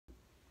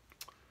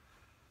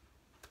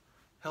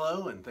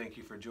Hello, and thank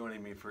you for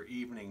joining me for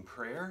evening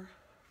prayer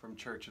from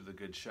Church of the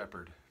Good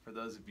Shepherd. For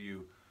those of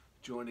you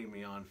joining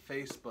me on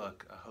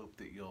Facebook, I hope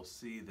that you'll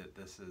see that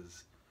this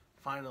is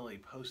finally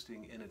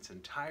posting in its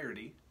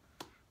entirety.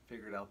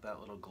 Figured out that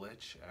little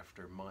glitch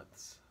after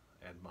months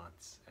and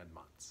months and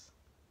months.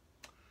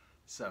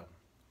 So,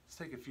 let's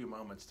take a few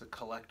moments to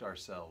collect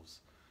ourselves,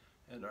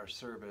 and our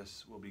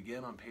service will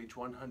begin on page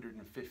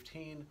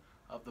 115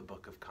 of the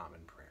Book of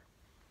Common Prayer.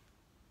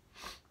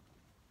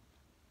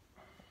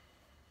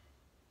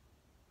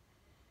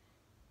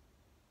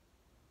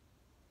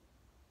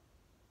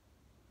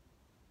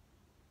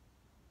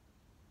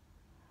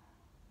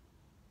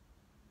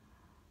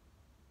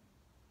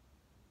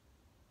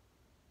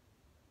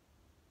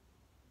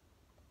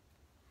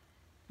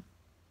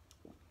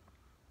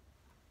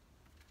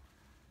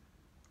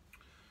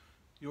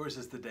 Yours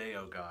is the day,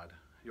 O God,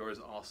 yours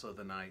also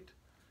the night.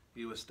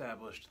 You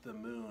established the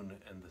moon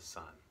and the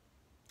sun.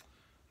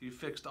 You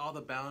fixed all the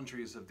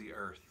boundaries of the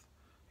earth.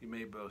 You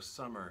made both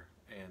summer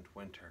and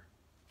winter.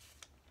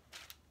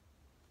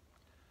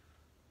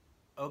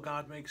 O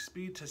God, make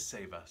speed to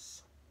save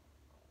us.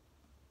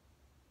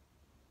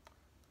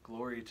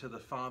 Glory to the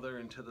Father,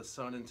 and to the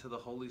Son, and to the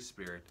Holy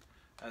Spirit,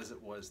 as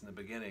it was in the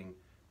beginning,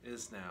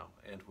 is now,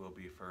 and will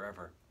be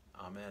forever.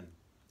 Amen.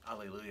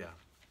 Alleluia.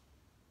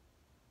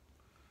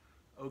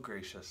 O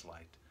gracious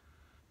light,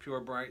 pure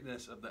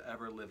brightness of the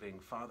ever-living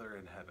Father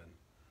in heaven,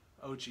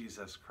 O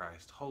Jesus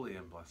Christ, holy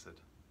and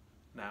blessed,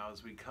 now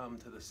as we come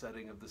to the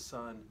setting of the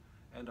sun,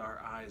 and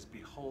our eyes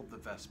behold the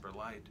vesper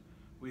light,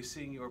 we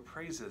sing your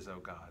praises, O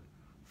God,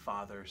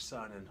 Father,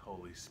 Son, and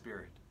Holy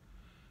Spirit.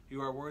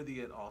 You are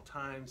worthy at all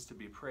times to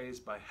be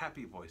praised by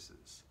happy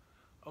voices,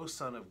 O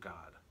Son of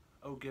God,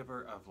 O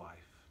Giver of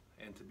life,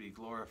 and to be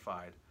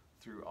glorified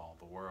through all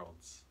the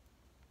worlds.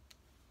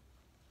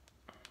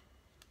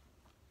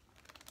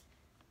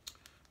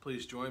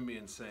 Please join me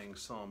in saying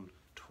Psalm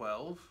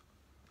 12,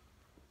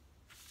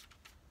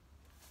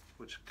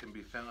 which can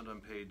be found on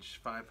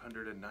page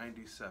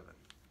 597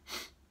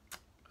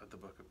 of the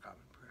Book of Common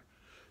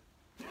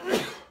Prayer.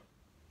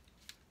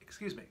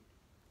 Excuse me,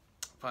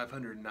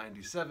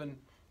 597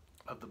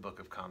 of the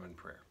Book of Common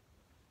Prayer.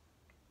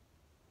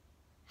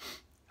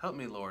 Help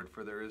me, Lord,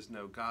 for there is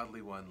no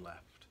godly one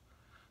left.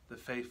 The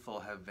faithful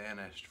have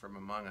vanished from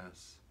among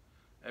us.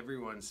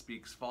 Everyone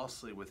speaks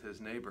falsely with his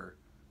neighbor.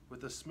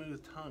 With a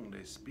smooth tongue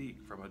they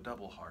speak from a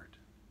double heart.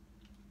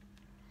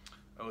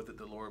 Oh, that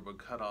the Lord would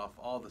cut off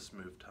all the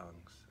smooth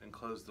tongues and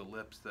close the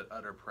lips that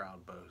utter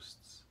proud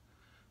boasts.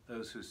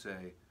 Those who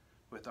say,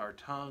 with our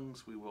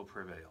tongues we will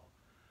prevail.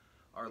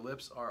 Our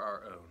lips are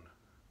our own.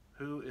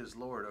 Who is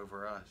Lord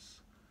over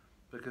us?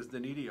 Because the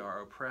needy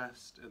are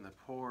oppressed and the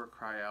poor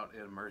cry out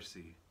in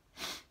mercy.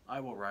 I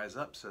will rise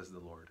up, says the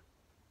Lord,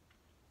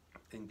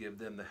 and give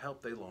them the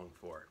help they long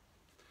for.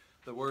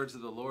 The words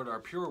of the Lord are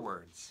pure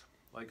words,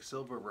 like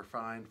silver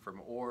refined from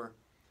ore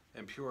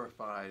and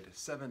purified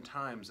 7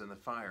 times in the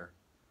fire.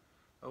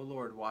 O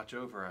Lord, watch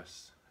over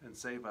us and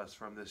save us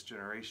from this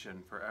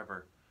generation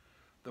forever.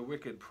 The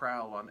wicked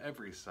prowl on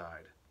every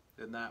side,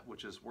 and that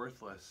which is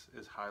worthless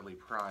is highly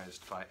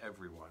prized by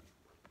everyone.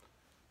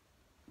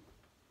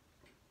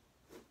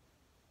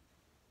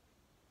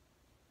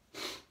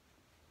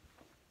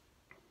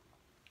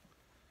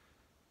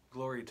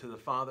 Glory to the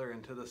Father,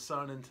 and to the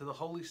Son, and to the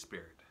Holy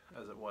Spirit,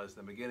 as it was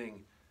in the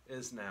beginning,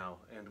 is now,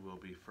 and will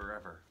be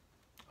forever.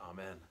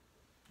 Amen.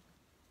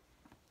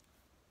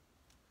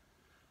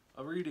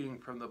 A reading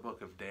from the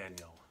book of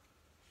Daniel.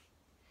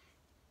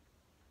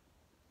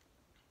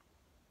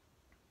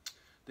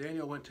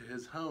 Daniel went to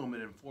his home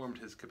and informed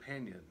his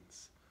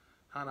companions,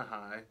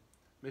 Hanani,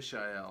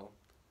 Mishael,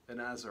 and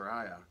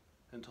Azariah,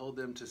 and told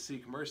them to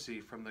seek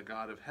mercy from the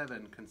God of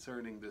heaven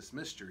concerning this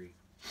mystery,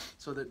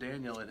 so that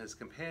Daniel and his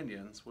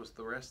companions, with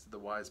the rest of the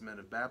wise men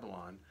of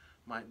Babylon,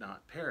 might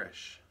not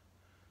perish.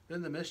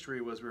 Then the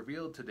mystery was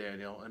revealed to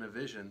Daniel in a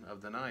vision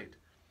of the night,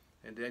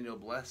 and Daniel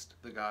blessed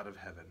the God of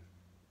heaven.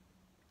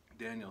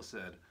 Daniel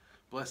said,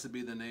 Blessed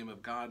be the name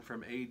of God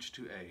from age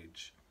to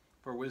age,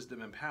 for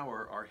wisdom and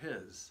power are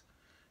his.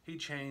 He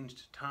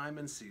changed time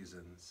and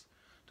seasons,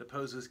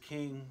 deposes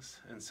kings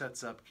and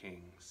sets up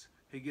kings.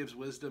 He gives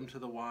wisdom to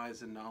the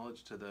wise and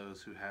knowledge to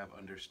those who have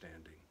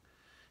understanding.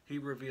 He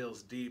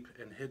reveals deep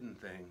and hidden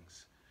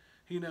things.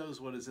 He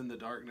knows what is in the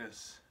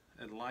darkness,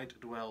 and light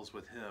dwells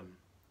with him.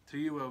 To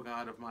you, O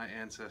God of my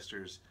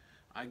ancestors,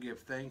 I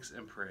give thanks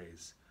and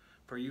praise,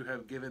 for you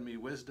have given me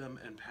wisdom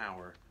and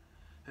power,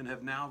 and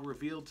have now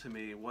revealed to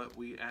me what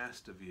we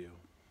asked of you.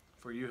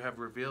 For you have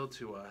revealed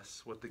to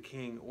us what the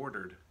king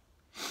ordered.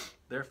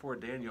 Therefore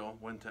Daniel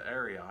went to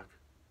Arioch,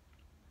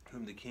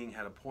 whom the king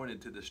had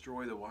appointed to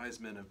destroy the wise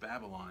men of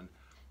Babylon,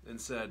 and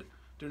said,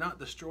 Do not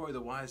destroy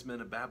the wise men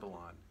of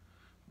Babylon.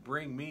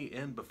 Bring me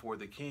in before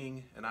the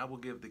king, and I will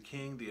give the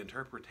king the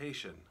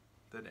interpretation.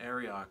 Then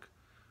Arioch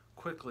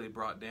quickly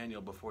brought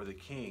Daniel before the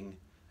king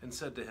and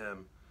said to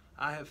him,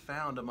 I have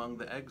found among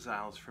the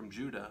exiles from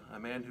Judah a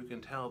man who can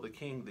tell the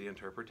king the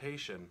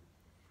interpretation.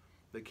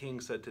 The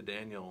king said to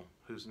Daniel,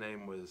 whose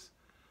name was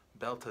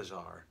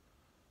Belteshazzar,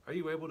 Are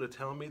you able to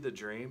tell me the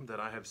dream that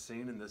I have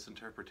seen in this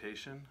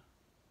interpretation?"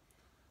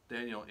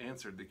 Daniel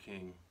answered the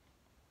king,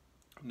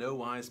 "No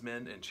wise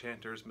men,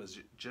 enchanters,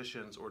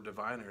 magicians, or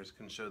diviners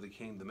can show the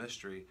king the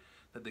mystery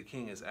that the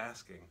king is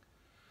asking.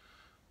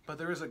 But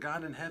there is a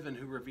God in heaven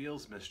who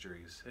reveals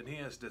mysteries, and he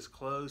has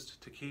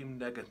disclosed to King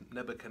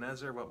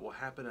Nebuchadnezzar what will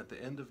happen at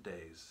the end of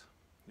days.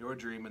 Your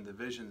dream and the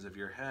visions of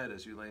your head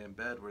as you lay in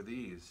bed were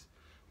these.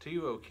 To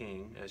you, O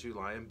king, as you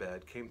lie in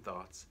bed, came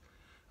thoughts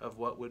of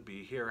what would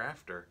be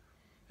hereafter,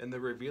 and the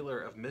revealer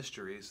of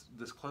mysteries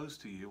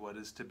disclosed to you what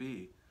is to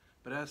be.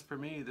 But as for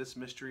me, this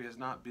mystery has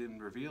not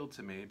been revealed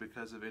to me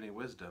because of any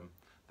wisdom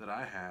that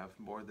I have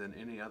more than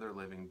any other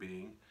living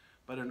being,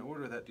 but in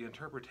order that the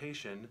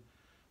interpretation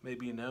may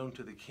be known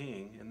to the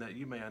king, and that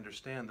you may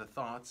understand the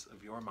thoughts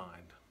of your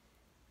mind."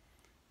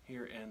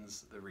 Here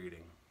ends the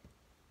reading.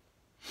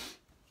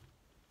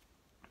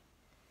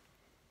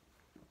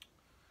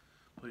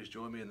 Please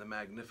join me in the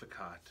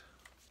Magnificat,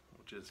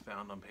 which is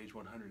found on page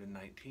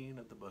 119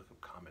 of the Book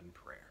of Common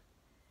Prayer.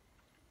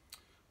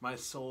 My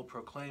soul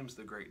proclaims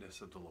the greatness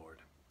of the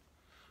Lord.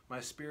 My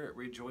spirit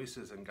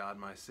rejoices in God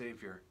my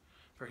Savior,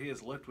 for he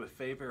has looked with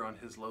favor on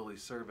his lowly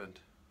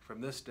servant.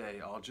 From this day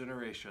all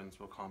generations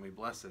will call me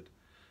blessed.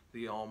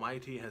 The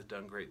Almighty has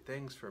done great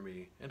things for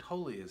me, and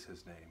holy is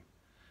his name.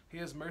 He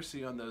has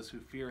mercy on those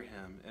who fear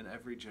him in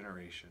every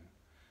generation.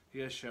 He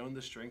has shown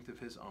the strength of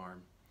his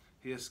arm.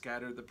 He has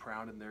scattered the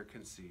proud in their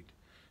conceit.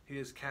 He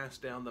has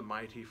cast down the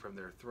mighty from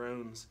their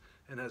thrones,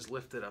 and has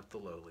lifted up the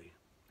lowly.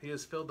 He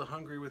has filled the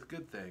hungry with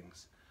good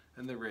things,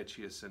 and the rich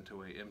he has sent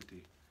away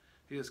empty.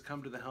 He has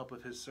come to the help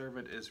of his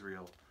servant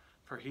Israel,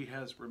 for he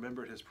has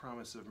remembered his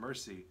promise of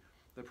mercy,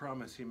 the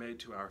promise he made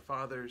to our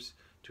fathers,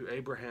 to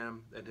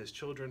Abraham and his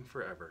children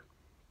forever.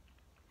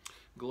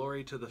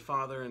 Glory to the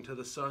Father, and to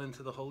the Son, and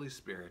to the Holy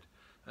Spirit,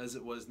 as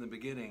it was in the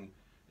beginning,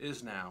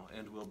 is now,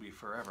 and will be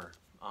forever.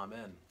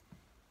 Amen.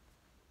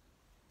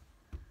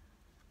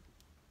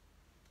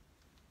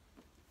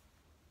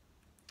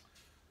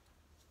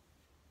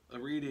 A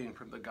reading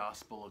from the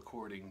Gospel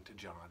according to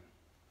John.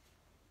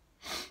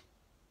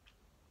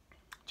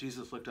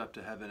 Jesus looked up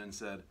to heaven and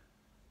said,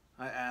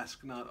 "I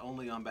ask not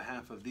only on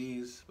behalf of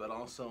these, but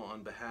also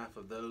on behalf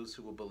of those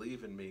who will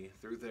believe in me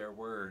through their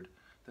word,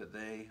 that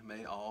they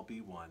may all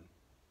be one.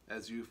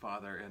 As you,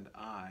 Father, are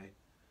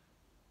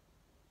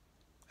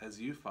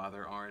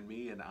in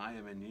me and I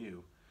am in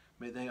you,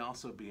 may they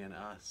also be in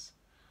us,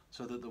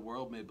 so that the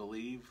world may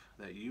believe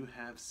that you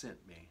have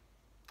sent me.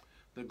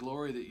 The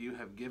glory that you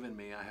have given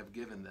me I have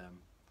given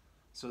them,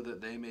 so that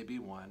they may be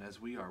one as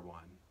we are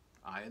one,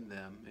 I and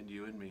them and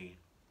you and me,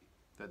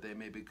 that they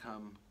may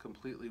become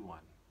completely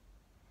one,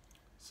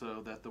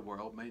 so that the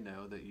world may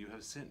know that you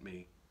have sent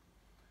me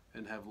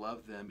and have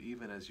loved them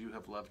even as you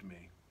have loved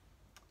me.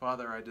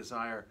 Father, I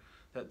desire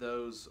that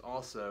those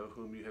also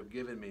whom you have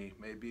given me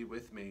may be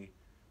with me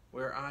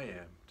where I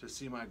am, to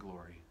see my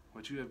glory,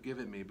 which you have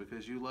given me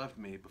because you loved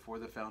me before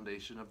the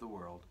foundation of the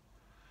world.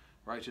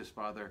 Righteous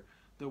Father,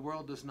 the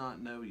world does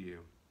not know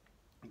you,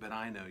 but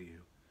I know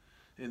you.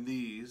 And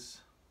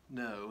these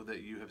know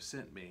that you have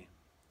sent me.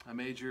 I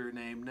made your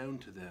name known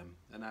to them,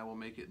 and I will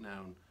make it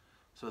known,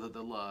 so that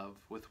the love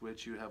with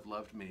which you have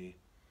loved me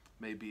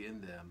may be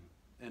in them,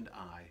 and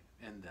I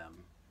in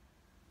them."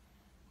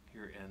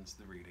 Here ends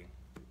the reading.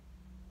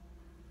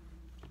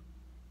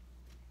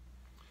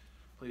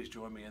 Please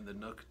join me in the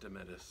Nunc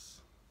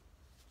Dimittis,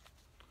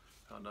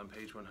 found on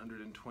page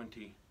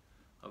 120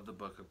 of the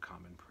Book of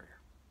Common Prayer.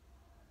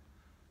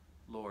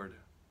 Lord,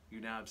 you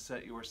now have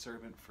set your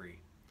servant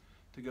free,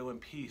 to go in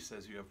peace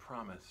as you have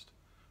promised.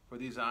 For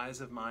these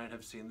eyes of mine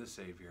have seen the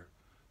Savior,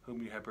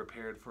 whom you have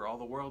prepared for all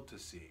the world to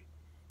see,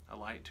 a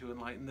light to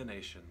enlighten the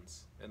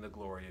nations, and the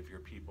glory of your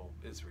people,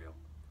 Israel.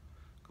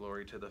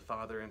 Glory to the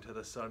Father, and to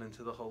the Son, and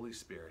to the Holy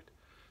Spirit,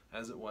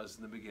 as it was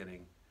in the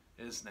beginning,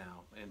 is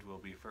now, and will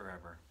be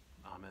forever.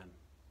 Amen.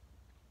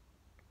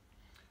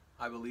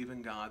 I believe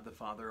in God, the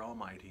Father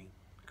Almighty,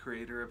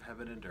 creator of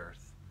heaven and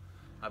earth.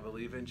 I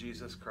believe in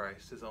Jesus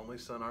Christ, his only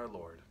Son, our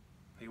Lord.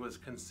 He was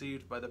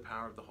conceived by the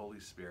power of the Holy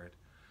Spirit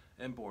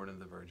and born of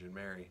the Virgin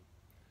Mary.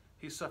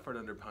 He suffered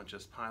under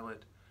Pontius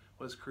Pilate,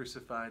 was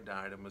crucified,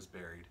 died, and was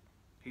buried.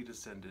 He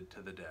descended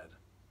to the dead.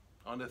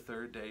 On the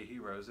third day he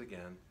rose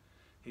again.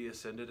 He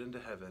ascended into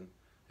heaven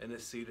and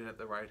is seated at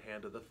the right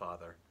hand of the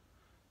Father.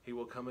 He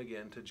will come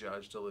again to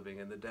judge the living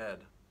and the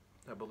dead.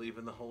 I believe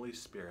in the Holy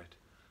Spirit,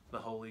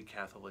 the Holy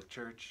Catholic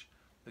Church,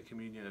 the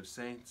communion of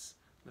saints,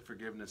 the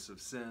forgiveness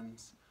of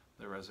sins,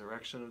 the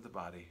resurrection of the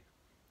body,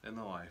 and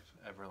the life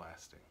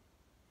everlasting.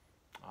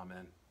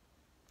 Amen.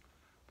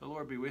 The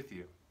Lord be with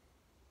you.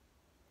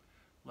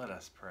 Let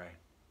us pray.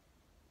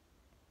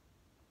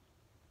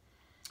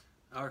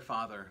 Our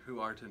Father, who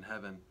art in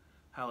heaven,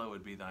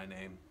 hallowed be thy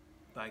name.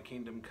 Thy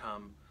kingdom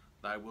come,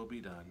 thy will be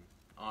done,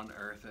 on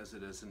earth as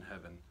it is in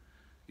heaven.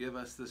 Give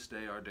us this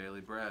day our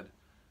daily bread,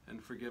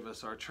 and forgive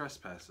us our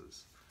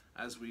trespasses,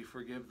 as we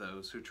forgive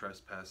those who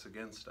trespass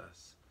against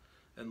us.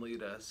 And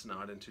lead us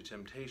not into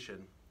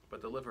temptation,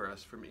 but deliver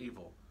us from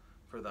evil.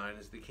 For thine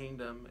is the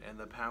kingdom, and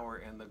the power,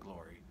 and the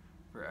glory,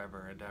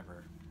 forever and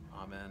ever.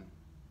 Amen.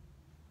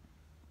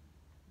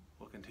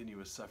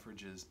 continuous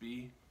suffrages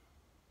be.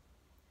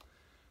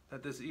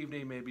 That this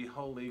evening may be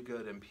holy,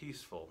 good, and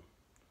peaceful,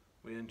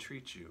 we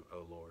entreat you,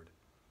 O Lord.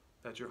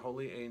 That your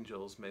holy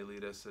angels may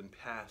lead us in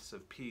paths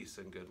of peace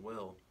and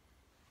goodwill,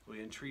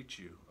 we entreat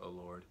you, O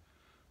Lord.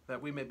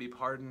 That we may be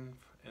pardoned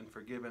and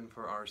forgiven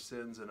for our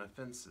sins and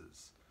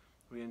offenses,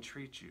 we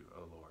entreat you,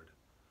 O Lord.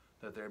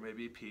 That there may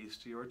be peace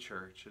to your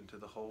church and to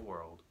the whole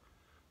world,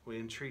 we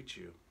entreat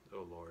you,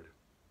 O Lord.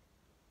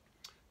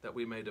 That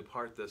we may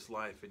depart this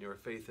life in your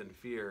faith and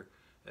fear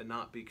and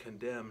not be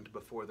condemned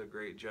before the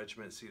great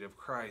judgment seat of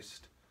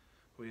Christ,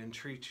 we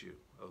entreat you,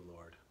 O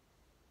Lord.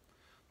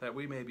 That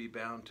we may be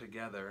bound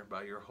together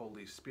by your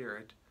Holy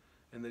Spirit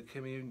in the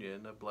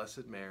communion of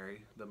Blessed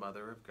Mary, the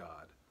Mother of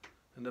God,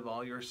 and of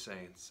all your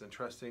saints,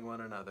 entrusting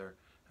one another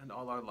and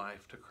all our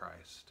life to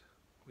Christ,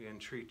 we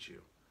entreat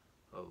you,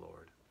 O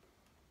Lord.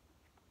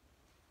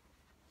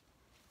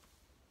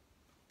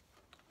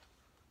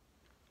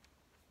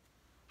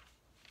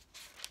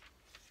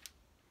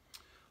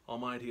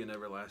 Almighty and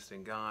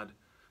everlasting God,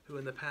 who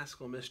in the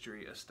Paschal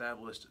mystery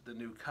established the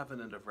new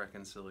covenant of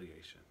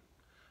reconciliation,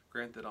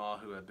 grant that all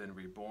who have been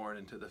reborn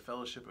into the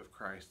fellowship of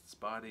Christ's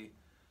body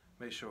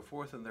may show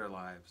forth in their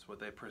lives what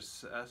they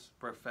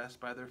profess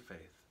by their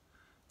faith,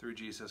 through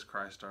Jesus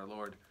Christ our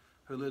Lord,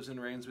 who lives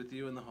and reigns with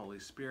you in the Holy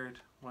Spirit,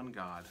 one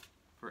God,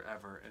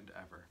 forever and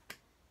ever.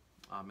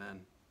 Amen.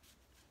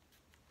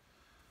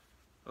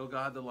 O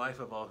God, the life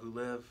of all who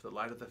live, the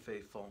light of the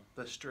faithful,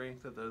 the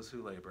strength of those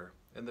who labor,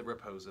 and the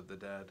repose of the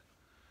dead,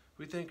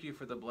 we thank you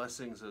for the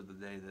blessings of the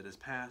day that is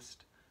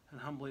past, and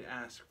humbly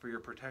ask for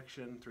your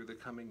protection through the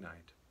coming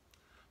night.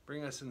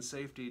 Bring us in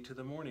safety to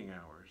the morning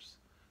hours,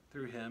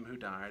 through him who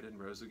died and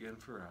rose again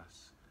for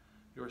us,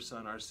 your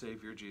Son, our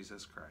Savior,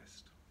 Jesus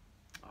Christ.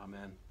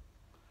 Amen.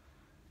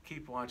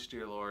 Keep watch,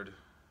 dear Lord,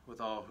 with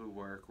all who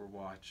work or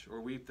watch or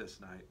weep this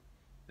night,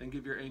 and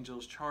give your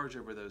angels charge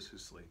over those who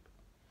sleep.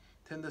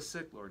 Tend the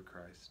sick, Lord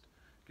Christ.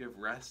 Give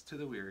rest to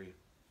the weary.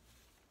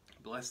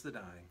 Bless the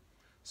dying.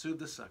 Soothe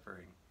the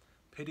suffering.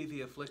 Pity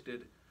the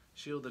afflicted.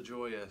 Shield the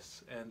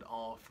joyous, and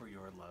all for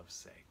your love's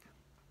sake.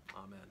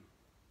 Amen.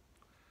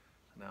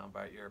 Now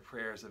invite your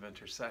prayers of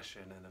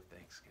intercession and of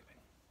thanksgiving.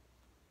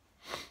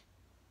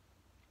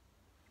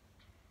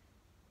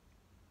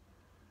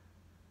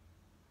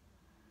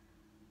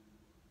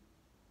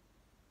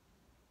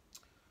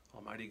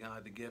 Almighty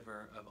God, the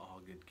giver of all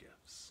good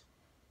gifts,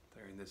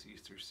 during this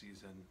Easter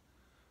season,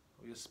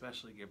 we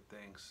especially give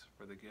thanks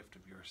for the gift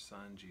of your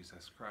Son,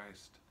 Jesus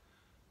Christ,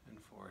 and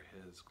for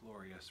his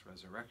glorious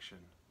resurrection,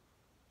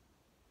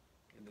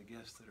 and the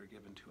gifts that are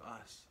given to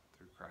us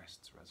through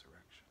Christ's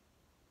resurrection,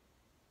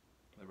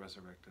 the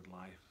resurrected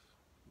life,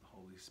 the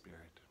Holy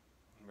Spirit,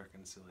 and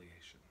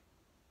reconciliation.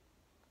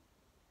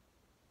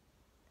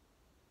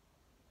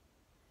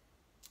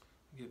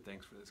 We give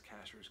thanks for this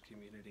Cashers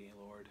community,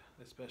 Lord,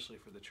 especially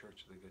for the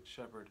Church of the Good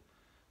Shepherd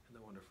and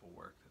the wonderful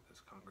work that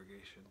this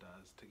congregation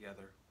does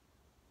together.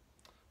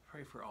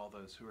 Pray for all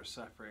those who are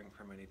suffering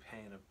from any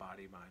pain of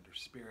body, mind, or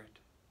spirit.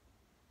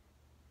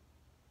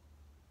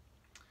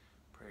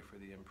 Pray for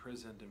the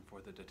imprisoned and for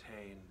the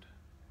detained.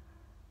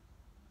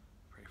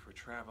 Pray for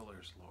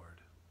travelers, Lord,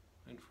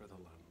 and for the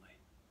lonely.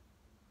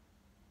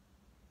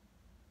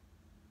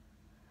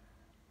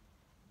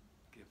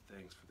 Give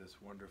thanks for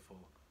this wonderful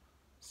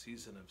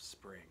season of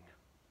spring,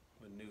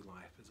 when new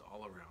life is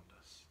all around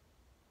us,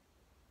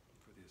 and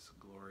for these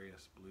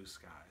glorious blue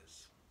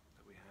skies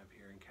that we have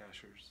here in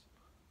Cashers.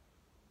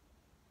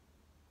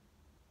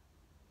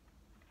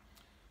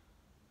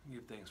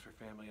 Give thanks for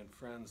family and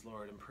friends,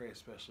 Lord, and pray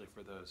especially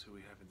for those who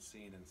we haven't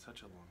seen in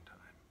such a long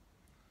time,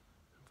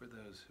 and for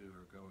those who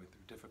are going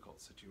through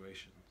difficult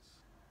situations.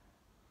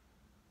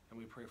 And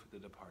we pray for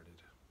the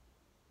departed.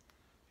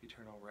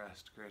 Eternal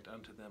rest grant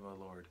unto them, O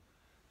Lord,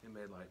 and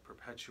may light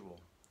perpetual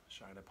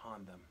shine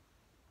upon them.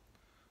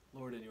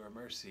 Lord, in your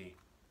mercy,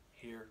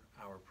 hear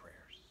our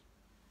prayers.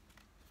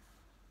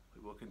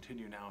 We will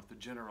continue now with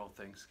the general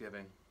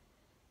thanksgiving.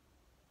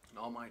 And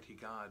Almighty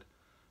God,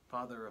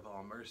 Father of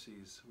all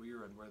mercies, we,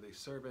 your unworthy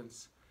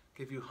servants,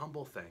 give you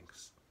humble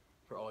thanks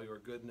for all your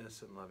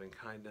goodness and loving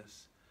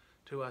kindness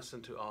to us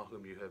and to all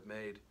whom you have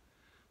made.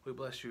 We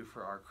bless you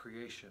for our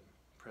creation,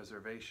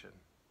 preservation,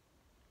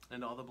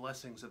 and all the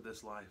blessings of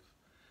this life,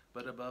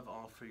 but above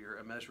all for your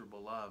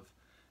immeasurable love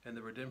and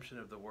the redemption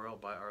of the world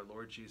by our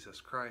Lord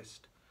Jesus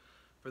Christ,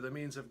 for the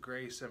means of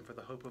grace and for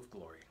the hope of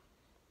glory.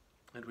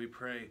 And we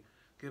pray,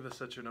 give us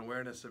such an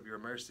awareness of your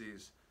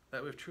mercies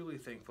that with truly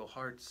thankful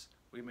hearts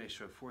we may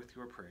show forth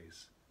your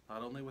praise,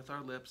 not only with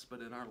our lips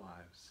but in our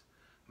lives,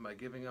 and by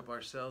giving up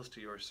ourselves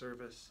to your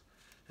service,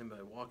 and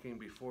by walking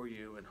before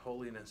you in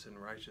holiness and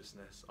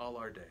righteousness all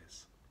our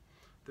days.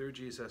 Through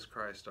Jesus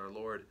Christ our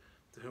Lord,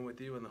 to whom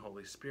with you and the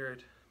Holy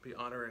Spirit be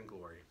honor and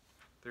glory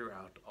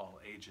throughout all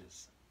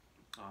ages.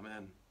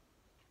 Amen.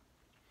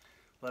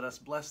 Let us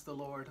bless the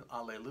Lord.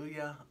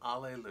 Alleluia,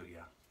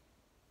 alleluia.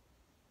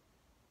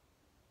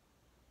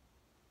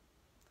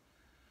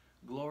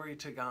 Glory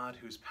to God,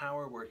 whose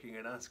power working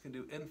in us can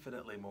do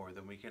infinitely more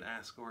than we can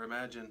ask or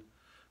imagine.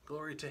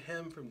 Glory to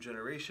him from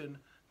generation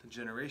to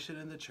generation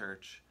in the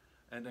church,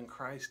 and in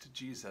Christ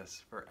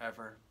Jesus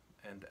forever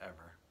and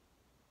ever.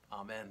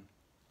 Amen.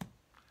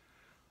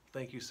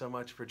 Thank you so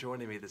much for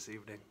joining me this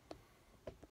evening.